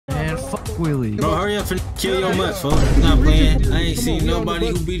fuck Willie. Bro, hurry up and kill your mutts, folks. Not playing. I ain't seen nobody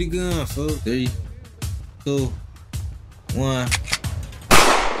who beat a gun, folks. 3, 2, 1.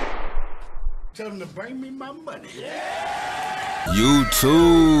 Tell them to bring me my money.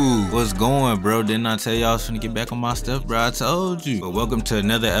 YouTube, what's going, bro? Didn't I tell y'all I was finna get back on my stuff, bro? I told you. But welcome to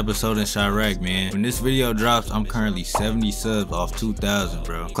another episode in Chirac, man. When this video drops, I'm currently 70 subs off 2,000,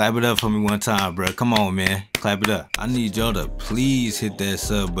 bro. Clap it up for me one time, bro. Come on, man. Clap it up. I need y'all to please hit that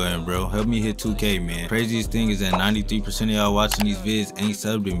sub button, bro. Help me hit 2K, man. Craziest thing is that 93% of y'all watching these vids ain't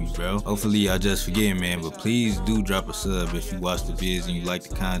subbed to me, bro. Hopefully y'all just forget, man. But please do drop a sub if you watch the vids and you like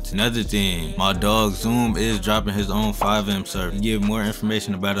the content. Another thing, my dog Zoom is dropping his own 5M server. He give more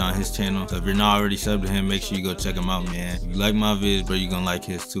information about it on his channel. So if you're not already subbed to him, make sure you go check him out, man. If you like my vids, bro, you're gonna like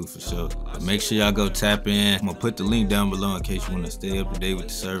his too, for sure. But make sure y'all go tap in. I'm gonna put the link down below in case you wanna stay up to date with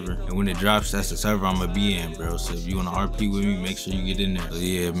the server. And when it drops, that's the server I'm gonna be in, bro. So if you wanna RP with me, make sure you get in there. So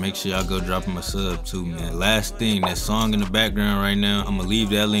yeah, make sure y'all go drop him a sub too, man. Last thing, that song in the background right now, I'm gonna leave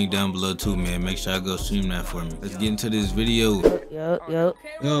that link down below too, man. Make sure y'all go stream that for me. Let's get into this video. Yo.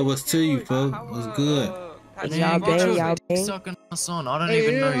 Yo, what's to you, folks? What's good? Y'all bang. Sucking us on. I don't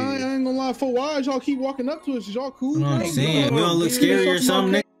even know you. I ain't gonna lie, for why y'all keep walking up to us? Is y'all cool? You know what I'm saying? We don't look scary or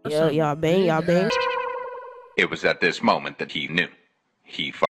something, nigga? Y'all bang. It was at this moment that he knew.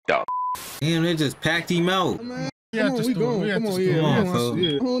 He fucked up. Damn, they just packed him out. Come on, we going. Come on, yeah. I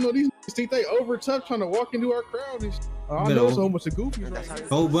don't know, these niggas think they over tough trying to walk into our crowd and shit. I know it's a whole bunch of goofies right here.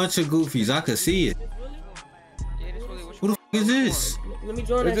 Whole bunch of goofies. I could see it. Who the f is this? Let me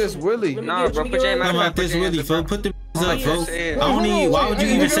join. Is this Willie? Nah, bro, Talking about this Willie, folks. Put the up, folks. I don't need. Why would you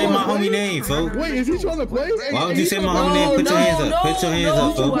even say my homie name, folks? Wait, is he trying to play? Why would you say my homie name? Put your hands up. Put your hands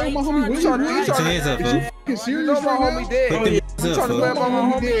up, folks. My homie Willie. Put your hands up, folks. You know my homie dead. Put the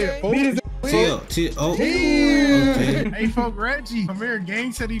hands up, folks. Chill. Oh, okay. Hey, folk, Reggie. Come here.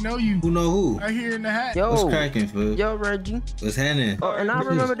 Gang said he know you. Who know who? Right here in the hat. Yo. What's cracking, folks? Yo, Reggie. What's happening? Oh, and I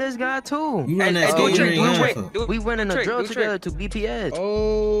remember this guy too. You run that skate ring, We went in a drill together to BPS.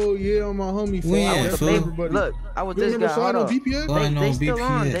 Oh yeah, my homie. Look, I was this guy. Hold on. They still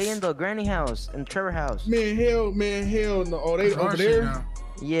on. They in the granny house and Trevor house. Man, hell no. Oh, they over there.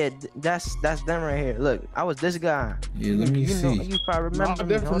 Yeah, that's them right here. Look, I was this guy. Yeah, let me see. You probably remember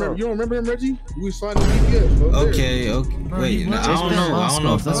me. You don't remember him, Reggie? We was sliding BPS. Okay. Wait, I don't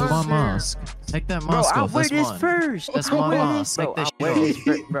know if that's my mask. Take that mask off. Bro, I wear this first. That's my mask. Take that shit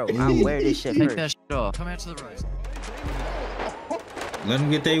off. Bro, I wear this shit first. Take that shit off. Come out to the right. Let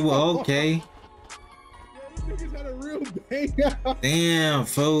them get their okay. Damn,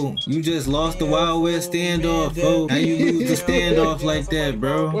 fo. You just lost the Wild West standoff, fo. How you lose the standoff like that,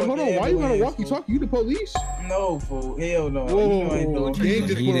 bro? Wait, hold on. Why you gonna walkie-talkie? You the police? No, fool. Hell no. Whoa. Gang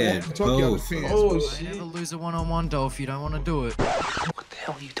just put a walkie-talkie out the fence. Oh, shit. Never lose a one-on-one, though, if you don't want to do it. What the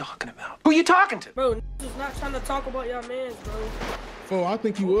hell are you talking about? Who you talking to? Bro, was not trying to talk about y'all mans, bro. Oh, I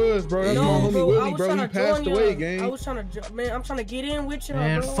think he was, bro. That's my homie Willie, bro. He passed away, gang. I was trying to, man, I'm trying to get in with y'all,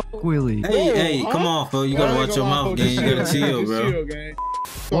 man, bro. Fuck Willie. Hey, come on, fo. You gotta watch your mouth, gang. You gotta chill, bro.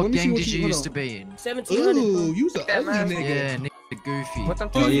 What gang did you used to be in? 1700. Ooh, you the ugly nigga. Yeah, nigga, the goofy.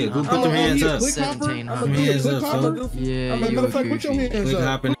 Oh, yeah, go put them hands up. 1700. Hands up, fo. Yeah, you a put your goofy. hands Click up.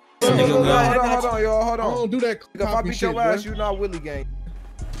 hopping. Hold on, y'all. Hold I on. don't do that. If I beat your ass, you not Willie gang.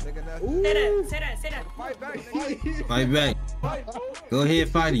 Say that. Fight back, nigga. Fight back. Go ahead,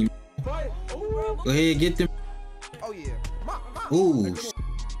 fight him. Go ahead, get them. Oh, yeah. Ooh.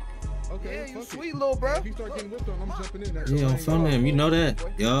 Okay, you sweet little bro. If you start getting whipped on, I'm jumping in there. Yeah, I'm from them. You know that.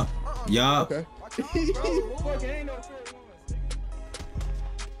 Yeah. Okay.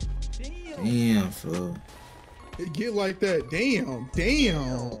 Damn, fo. It get like that. Damn.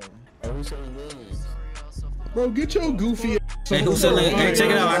 Bro, get your goofy ass. Hey, who's selling? Hey, check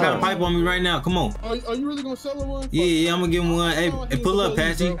it out. I got a pipe on me right now. Come on. Are you really gonna sell her one? Yeah, I'm gonna give him one. Hey, pull up,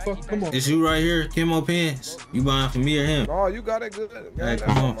 Patchy. Come on. It's you right here, Kimo Pants. You buying for me or him? Oh, you got it good. Hey,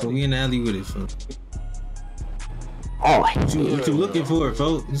 come on, fo. We in the alley with it, fo. Oh, what you looking for,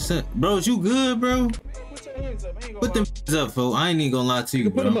 fo? Bro, you good, bro? Put them up, fo. I ain't even gonna lie to you,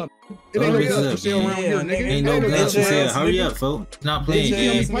 Put bro. them up. It ain't no guns for sale around here, nigga. Ain't no guns for sale. Hurry up, fo. It's not playing,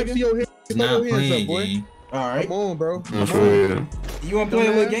 gang. It's not playing, gang. Alright. Come on, bro. You wanna play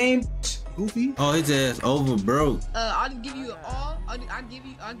a little game? Goofy. Oh, his ass over, bro. I'll give you all. I'll give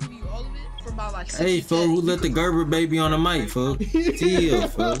you all of it for about like 6 Hey, fo, who let the Gerber baby on the mic, fo? Chill,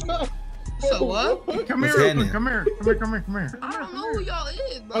 fo. So what? Come What's here, happening? come here. I don't know who y'all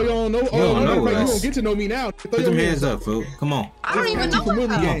is, bro. Oh, y'all don't know? You don't know you us. gonna get to know me now. Put them hands up, fo. Come on. I don't even know from Willie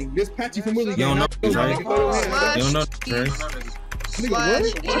what gang. This Patchy from Willie You gang. don't know, right? You don't know, right? Nigga, what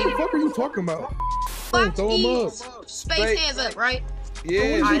the fuck are you talking about? Throw him up. Space hands up, right?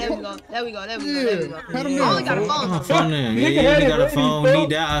 Yeah. Alright, there we go. There we go. There we go. There we go. Pat him I down. only got a phone. Phone him. Yeah, you got a phone. Need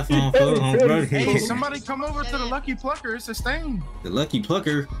that iPhone, fool. On Hey, Brody. somebody come over to the Lucky Plucker. It's a stain. The Lucky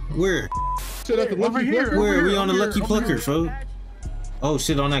Plucker? Where? Shit at the Over Lucky here. Plucker. Where? We on the over Lucky here, Plucker, over fool. Oh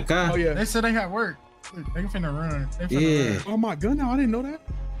shit, on that guy? Oh yeah. They said they had work. They finna run. They finna Yeah. run. Oh my gun now. I didn't know that.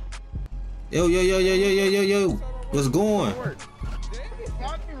 Yo. What's going?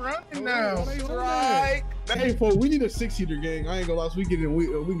 Fucking running now. That's right. Hey, fool, we need a 6-seater gang. I ain't gonna lie. So we get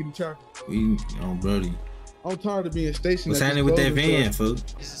in chocolate. We on Brody. I'm tired of being stationed. What's at happening this with that clothing van, store. fool?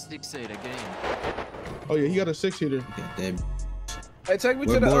 It's a 6-seater, get in. Oh yeah, he got a 6-seater. Got that. Hey, take me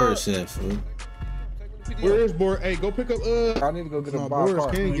Where to the Boris at, fool? Where is Boris? Hey, go pick up. I need to go get a No, bar. Boris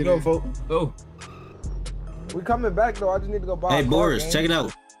can't get in. Go. We coming back though. I just need to go buy. Hey a car, Boris, gang. check it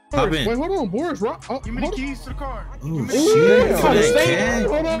out. Hop Boris, in. wait, hold on, Boris. Oh, Give me the hold on. keys to the car. Oh Give me the shit, Damn. for that Hold cat.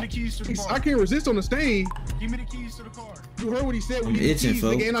 on. Give me the keys to the car. I can't resist on the stain. Give me the keys to the car. You heard what he said. I'm We need itching, keys,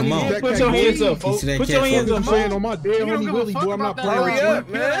 folks. nigga, and I Come need on. that Put cat your key. hands up, Piece folks. of that Put cat your hands food. up, I'm saying folks. on my dead You don't homie give a Willie, fuck boy, I'm not about playing. that. Hurry up,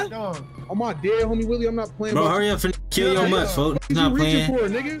 Kill that man. dog. On my dead homie Willie, I'm not playing. Bro, about hurry you. up, finna kill your mutt, folks. What He's you not reaching playing.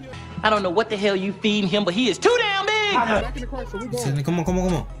 for, nigga? I don't know what the hell you feeding him, but he is too damn big. Back in the Chrysler, we going. Come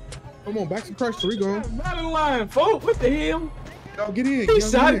on. Come on, back to the Chrysler, we going. Not in line, folks. What the hell? Y'all get in. He Y'all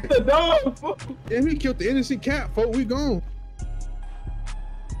shot get in. the dog, folks. Damn, he killed the innocent cat, folks. We gone.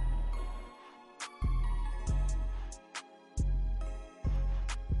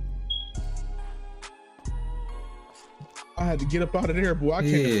 I had to get up out of there, boy. I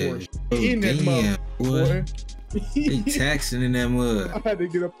can't Yeah. afford shit Oh, in that damn, mother, boy. boy. They taxing in that mud. I had to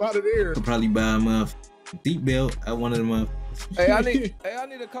get up out of there. Could probably buy a deep belt at one of them. Hey, I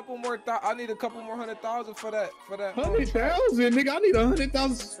need a couple more. I need a couple more 100,000 for that. 100,000, nigga. I need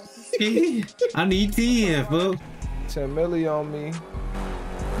 100,000. I need 10, folks. 10 million on me.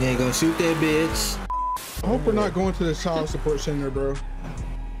 You ain't gonna shoot that bitch. I hope we're not going to the child support center, bro.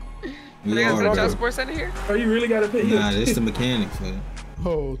 We are, bro. Sports Center here? Oh, you really gotta pay him. Nah, this the mechanic, man.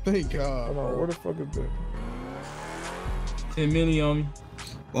 Oh, thank God. Hold on, where the fuck is that? 10 million on me.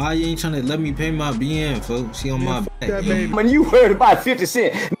 Why you ain't trying to let me pay my BN, folks? She on my Fuck back. that baby. When you heard about 50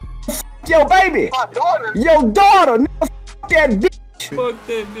 Cent, your baby, your daughter, fuck that bitch. Fuck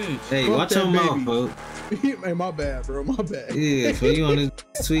that bitch. Hey, Fuck watch that your mouth, baby. folks. Hey, my bad, bro. My bad. Yeah, so you on this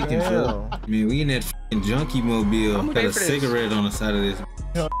tweaking, Damn. folks. Man, we in that f***ing junkie mobile. Got a cigarette on the side of this.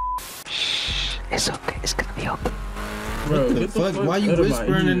 It's okay. It's gonna be okay. Bro, What the fuck? Why you out of my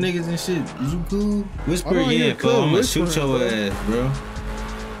whispering to ear. niggas and shit? Is you cool? Whisper I don't again, hear folks. cool I'm gonna shoot whispering, your bro. ass, bro.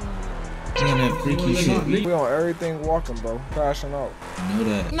 Damn that freaky shit. We on everything walking, bro. Crashing out. Know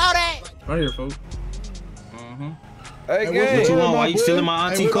that. Right here, folks. Hey, Hey, gang. What you want? my Why you boy? stealing my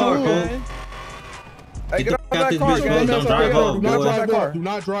auntie Hey, what car, you folks? want? Hey, get Get out the- out that this car, bitch, gang. bro. Don't drive off, Do not boy. drive car. off. Do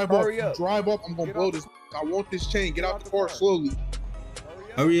not drive off. Hurry up. Drive off. I'm gonna Get blow out. this. I want this chain. Get out the car slowly.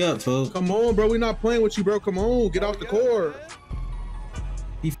 Hurry up, folks. Come on, bro. We're not playing with you, bro. Come on. Get out the car.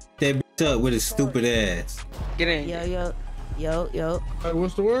 He f***ed that bitch up with his stupid ass. Get in. Yo. Hey,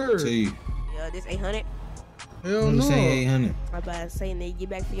 what's the word? Tell you. Yo, this 800. Hell I'm no. saying 800. My bad. Saying that get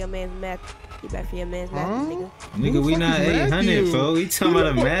back for your man's math. Get back for your man's math, Huh? nigga. Nigga, the we fuck not is 800, Matthew? folks. We talking about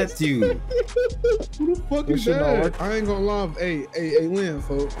a Matthew. Who the fuck This is shit not that? working. I ain't gonna lie. Hey, Lynn,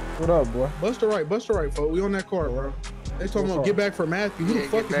 folks. What up, boy? Bust the right, folks. We on that car, bro. They talking What about car? get back for Matthew. Who the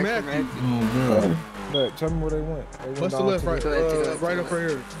fuck is Matthew? Oh, bro. Look, tell me where they went. They went Bust the down left, to right, the- right up right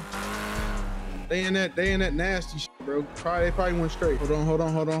here. They in that nasty shit, bro. They probably went straight. Hold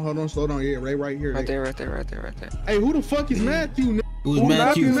on, slow down. Yeah, right here. Right there. Hey, who the fuck is Matthew? Who's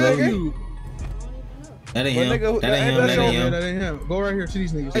Matthew, folks? Matthew? That ain't What him. nigga- That ain't him. that's That ain't Yeah, him. that ain't him. Go right here to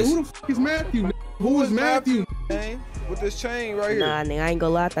these niggas. Hey, who the fuck is Matthew? Who is Matthew? Chain? With this chain right here. Nah, nigga, I ain't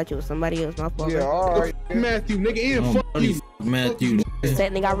gonna lie. I thought you was somebody else. My fault. Yeah, bro. all right. Matthew, nigga, and Oh, fuck buddy, you. f- Matthew.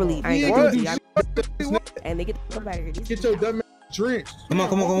 That nigga, I really. I He ain't ain't gonna gonna do do you. shit. And nigga, come back here. Get your dumb ass drenched. Come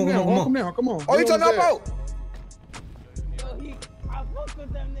on. Walk him down. Come on. Oh, you Get on talking his ass. about?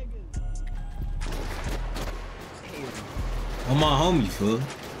 On my homie, fool.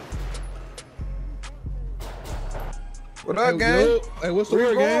 What up, Hey, gang? yo, hey, what's the Where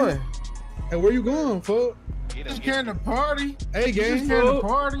word, you gang? going? Hey, where you going, fuck? Just came to party. Hey, gang. Just came to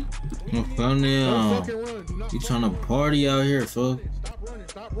party. I'm from Don't now. fucking run. Do not You fucking trying to party out here, fool?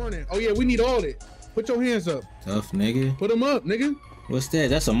 Stop running. Oh yeah, we need all that. Put your hands up. Tough nigga. Put them up, nigga. What's that?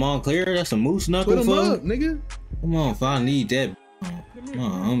 That's a Montclair? That's a moose Put knuckle, them fool? up, nigga. Come on, if I need that. Come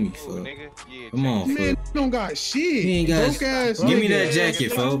on, homie, fool. Come on, fool. Man, you don't got shit. He ain't got Broke ass Give me nigga. that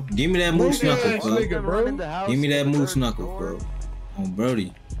jacket, fool. Give me that moose Broke knuckle, ass fool. nigga, bro. Give me that moose knuckle, bro. On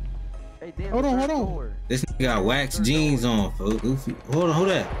Brody. Hey, damn, Hold on, the third hold on. door. This nigga got wax jeans on, fool. Goofy. Hold on, hold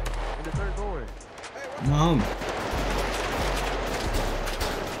that. In the third door. My homie.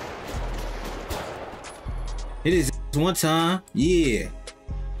 Hit his ass one time. Yeah.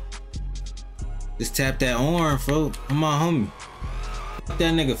 Just tap that arm, folks. Come on, homie. Fuck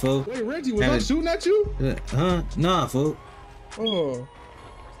that nigga, folks. Wait, Reggie, was I shooting at you? Huh? Nah, folks. Oh.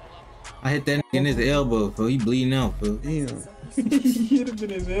 I hit that nigga in his elbow, folks. He bleeding out, folks. Damn. He hit him in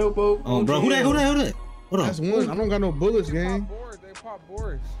his elbow. Oh, bro. Who that? Hold on. That's one. I don't got no bullets, gang. They pop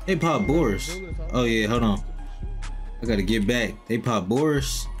Boris. They pop Boris. Oh, yeah. Hold on. I gotta get back. They pop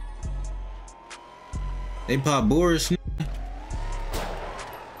Boris. They pop Boris.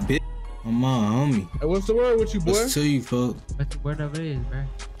 Bitch. Come on, homie. Hey, what's the word with you, boy? What's to you, folks? What's the word of it is, bro?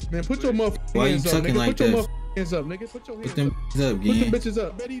 Man, put your motherfucking Why hands you up, tucking nigga. like Put your that? motherfucking hands up, nigga. Put your hands Put them up. bitches up, Put them gang. bitches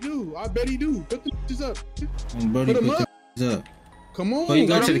up. I bet he do. I bet he do. Put them bitches up. Brody, Put them put up. them bitches up. Come on. So you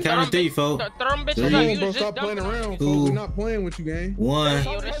go to the count of 3, folks. Throw them bitches Come up. on, You bro. was just Stop playing dumping around, them. folks. We're not playing with you, gang. 1. It's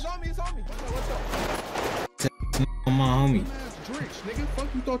on me. What's up? Come on, homie. Drinks, nigga. Fuck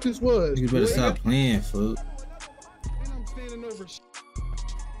you thought this was. You better stop playing, folks. And I'm standing over.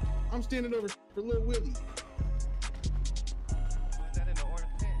 I'm standing over for Lil Willie.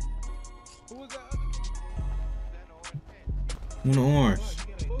 Who was that? Who the orange?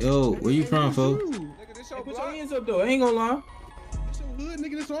 Yo, where you from, folks? Nigga, this your Put your block. hands up though. I ain't gonna lie. This your hood,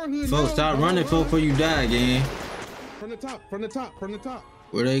 nigga. This our hood. Folks, now. stop running, folks, before you die, gang. From the top. From the top. From the top.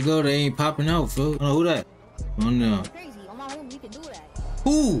 Where they go, they ain't popping out, folks. Oh, who that? Oh, no. Crazy. On my home, we can do that.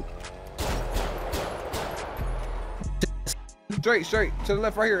 Who? Straight to the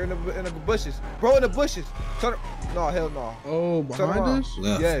left, right here in the bushes, bro. In the bushes. No, hell no. Oh, behind us?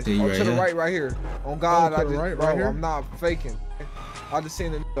 Left. Yes. See you To the here? right here. On God, Oh, to I the just, right bro, here? I'm not faking. I just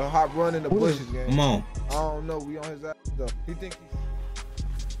seen the hot run in the bushes, gang. Come on. I don't know. We on his ass though. He think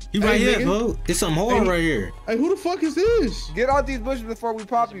He right Hey, here, nigga. folks. It's some hard Hey. right here. Hey, who the fuck is this? get out these bushes before we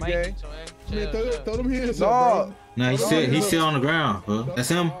pop you, gang. Man, throw them hands up, No. bro. Nah, he sit on the ground, folks. That's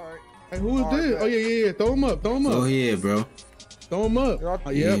him? Hey, who is this? Oh, yeah. Throw him up. Throw him up. Go ahead, bro. Throw him up. Yeah, Oh,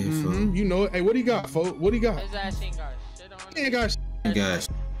 yeah, folks. you know it. Hey, what he got, folks? What he got? His ass ain't got shit on He ain't got Gosh,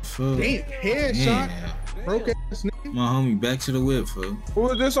 folks. damn headshot. Damn. Broke ass nigga. My homie, back to the whip, folks. Who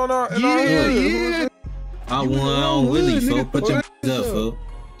is this on our? In our Yeah, hood? Who is yeah. this? I You won in the on wrong Willie, hood, folks. nigga. Put your Put up, your folks.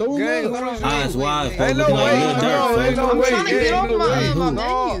 Throw Gang, him who up. is Eyes wide, folks. Ain't no Looking like way. Lil Durk, No, ain't folks. no I'm way. trying to get off Ain't no my, way. my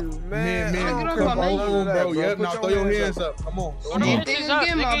No, menu. man. Man, I don't come care about on, none of that, bro. Yep, Put now your throw your hands up. Come on. I'm on. not Bitches even up,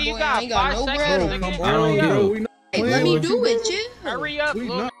 getting my nigga. You boy. I got ain't got 5 no seconds, bread. Bro, nigga. come I don't on, give bro. a- We not Hey, playing let me with do you. it, chill. Hurry up, We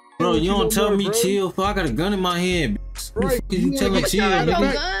look. not Bro, playing you with don't no tell more, me bro. chill, folks. I got a gun in my hand, bitch. Who the Right, fuck is you telling me Bitch, chill, I ain't no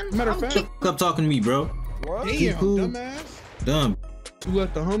nigga? gun. Matter of I'm fact, kick- Stop talking to me, bro. What? damn, Cool. dumbass. Dumb. You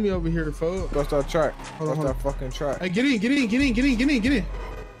let the homie over here to fold. That's that track. Hold That's on, that fucking track. Hey, get in. Come on, get in.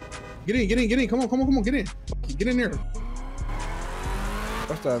 Get in there.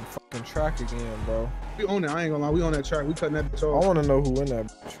 That's that fucking track again, bro. We own it. I ain't gonna lie. We on that track. We cutting that bitch I off. want to know who in that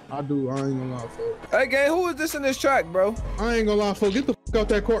bitch. I do. I ain't gonna lie, folks. Hey, gang, who is this in this track, bro? I ain't gonna lie, folks. Get the fuck out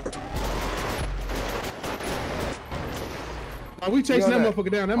that court. We chasing We on that that.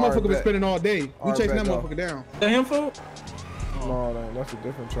 motherfucker down. That Alright, motherfucker been bet. spending all day. We Alright, chasing bet, that though. motherfucker down. That him, folks? No, that's a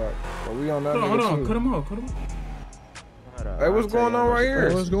different track. But we on that Hold on, nigga hold on. too. Cut him off. Cut him off. Hey, what's going on right Hey,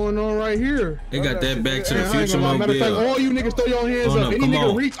 here? what's going on right here? They got that Back to the Man, I ain't Future gonna lie. Matter of fact, mobile. all you niggas throw your hands Hold up. up, Any come nigga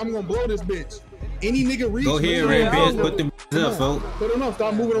on. reach, I'm gonna blow this bitch. Any nigga reach. Go ahead, put Red your Bitch. hands Put them up, folks. Put them up.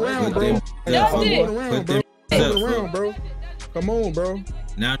 Stop moving around, Put bro. them Stop up, moving folks. around, Put bro. them Moving up, around, bro. Come on, bro.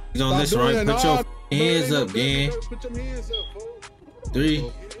 Now he's on Stop this doing right. that. Put your Nah, hands bro, up, gang. Put your hands up, bro.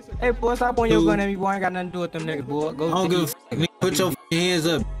 3. Hey, boy, stop on your gun at me, boy. I ain't got nothing to do with them niggas, boy. I don't give a fuck. Nigga, put your hands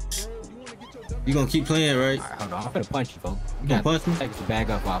up. You gonna keep playing, right? Hold on, I'm finna punch you, folks. You gonna punch me? Take the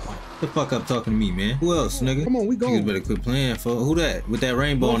bag up, I'll punch. The fuck up talking to me, man. Who else, nigga? Come on, we Niggas going. better quit playing, folks. Who that? With that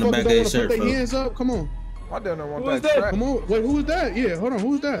rainbow on the Motherfuckers back of don't their wanna shirt, put their folks. hands up. Come on. I don't want Who is that that? track. Come on. Wait, who is that? Yeah, hold on.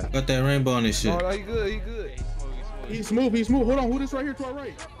 Who's that? Got that rainbow on this shit. Oh, no, he good. He good. He's smooth. Hold on. Who this right here to our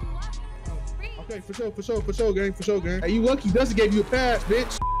right? Okay, for sure, gang. Hey, you lucky. Dusty gave you a pass,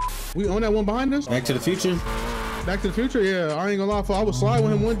 bitch. We on that one behind us? Back to the Future? Back to the Future? Yeah, I ain't gonna lie, I would slide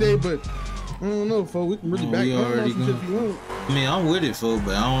with him one day, but I don't know, folks. We can really Oh, back we down on already some shit if you want. I mean, I'm with it, folks,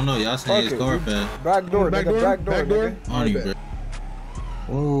 but I don't know. Y'all saying it's Fuck it. car pass. Back door, Back nigga. door? Back door, Back door? nigga. I don't even.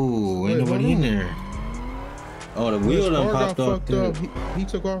 Whoa, ain't Wait, nobody hold in on. there. Oh, the His wheel done car got popped off fucked there. up. He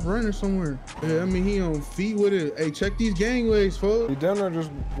took off running somewhere. Yeah, I mean, he on feet with it. Hey, check these gangways, folks. He done there,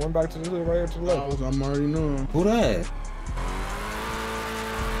 just went back to the hood right here to the left. I'm already knowing. Who that?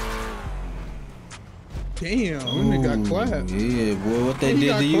 Damn, that nigga got clapped. Yeah, boy, what they He did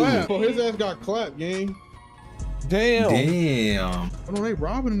got to you? clapped. Oh, his ass got clapped, gang. Damn. Damn. Hold on, they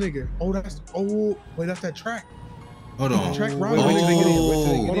robbing a nigga. Oh, that's that track. Hold on. Track Oh. robbing. Wait till they get in.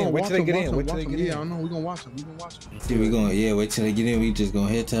 Hold on, Wait watch till they him, get watch in. him, Wait till watch they him. get Yeah, I in. know. We gonna watch him. See, we going. Yeah, wait till they get in. We just gonna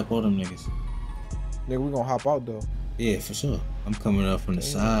head tap all them niggas. Nigga, we gonna hop out though. Yeah, for sure. I'm coming up from the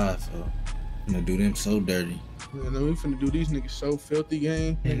side, so I'm gonna do them so dirty. Man, we finna do these niggas so filthy,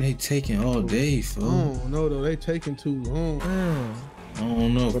 gang. And they taking all day, fool. Oh no, though they taking too long. I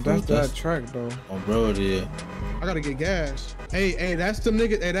don't know, But fool. that's that track though. Oh, bro, it is. I gotta get gas. Hey, that's the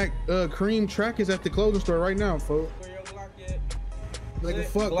nigga. Hey, that cream track is at the clothing store right now, folks. Nigga,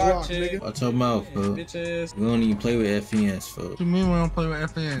 fuck Glock, nigga. Watch your mouth, fool. We don't even play with FNs, fool. What you mean we don't play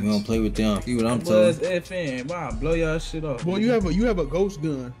with FNs? We don't play with them. See what I'm Buzz telling you? FN, wow, blow y'all shit off. Boy, you have a ghost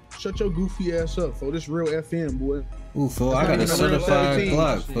gun. Shut your goofy ass up, folks. This real FN, boy. Ooh, fool, I got a certified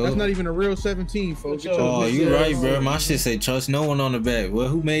Glock, fool. That's not even a real 17, folks. Oh, you right, bro. My shit say trust no one on the back. Well,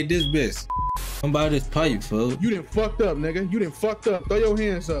 who made this bitch? Somebody this pipe, fool. You done fucked up, nigga. You done fucked up. Throw your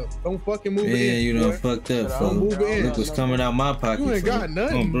hands up. Don't fucking move it in. Yeah, you done fucked up, fool. Don't move it in. Look what's coming out my pocket. You ain't got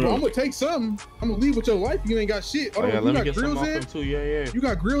nothing, bro. I'm gonna take something. I'm gonna leave with your life. You ain't got shit. Oh, yeah, let me get some off them too. Yeah. You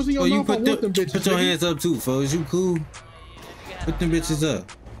got grills in your you mouth. put your hands up too, folks. You cool? Put them bitches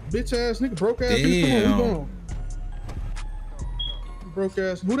up. Bitch ass nigga, broke ass nigga. Come on, we going. Broke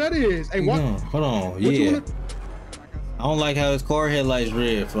ass. Who that is? Hey, what? Hold on. Yeah. I don't like how his car headlights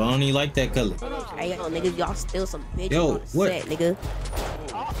red, so I don't even like that color. Hey, yo, niggas, y'all still some bitches Yo, on the what? set, nigga.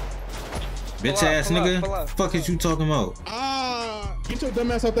 Bitch ass nigga. Fuck is you talking about? Get your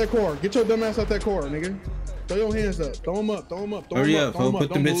dumb ass out that car. Get your dumb ass out that car, nigga. Throw your hands up. Throw them up. Throw them up. Hurry up, fool.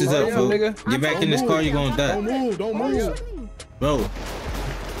 Put them bitches up, fool. Get back in this car, you gonna die. Don't move. Don't move. Bro.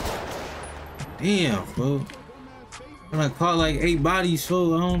 Damn, fool. I caught like 8 bodies,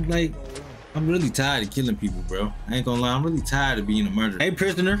 fool. I'm really tired of killing people, bro. I ain't gonna lie, I'm really tired of being a murderer. Hey,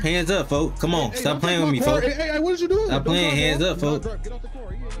 prisoner, hands up, folks. Come on, stop playing with me, folks. Hey, what did you do? Stop playing, hands up, folks.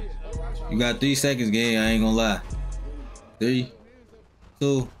 You got 3 seconds, gang. I ain't gonna lie. 3,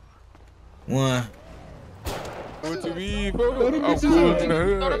 2, 1. What you mean, bro? I'm cool in the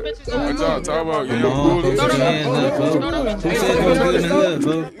hood. What y'all talking about? Yeah, I'm cool in the hood. Who said you was good in the hood,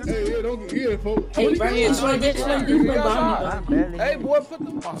 folks? Hey, don't get folks. Hey, bring it. Hey, boy, put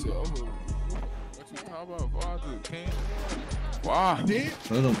them. What you talking about, father? Can't. Why?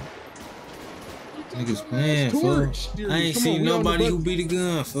 Put them. Niggas playing, folks. I ain't seen nobody who beat a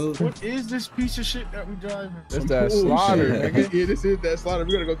gun, folks. What is this piece of shit that we driving? That's that slaughter, nigga. Yeah, this is that slaughter.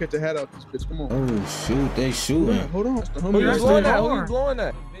 We gotta go catch a hat out this bitch. Come on. Oh, shoot. They shooting. Hold on. Who you blowing at? Who you blowing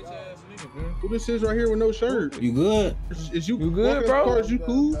at? Who this is right here with no shirt? You good? Is you good, bro? Is you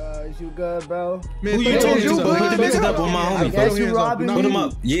cool? Is you good, bro? Man, who you talking to? Put the bitches up on my homie, Yes, folks. you robbing Put them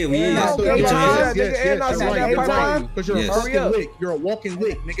up. Yeah, we is. Yes, Get your hands. yes. Because you're a Yes. fucking lick. You're a walking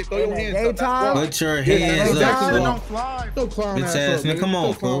lick, nigga. Throw your hands up. Put your hands up, folks. Don't clown Bitch ass ass on, nigga. Come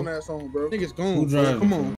on, clown folks. ass on, bro. Niggas gone. Who driving? Come on.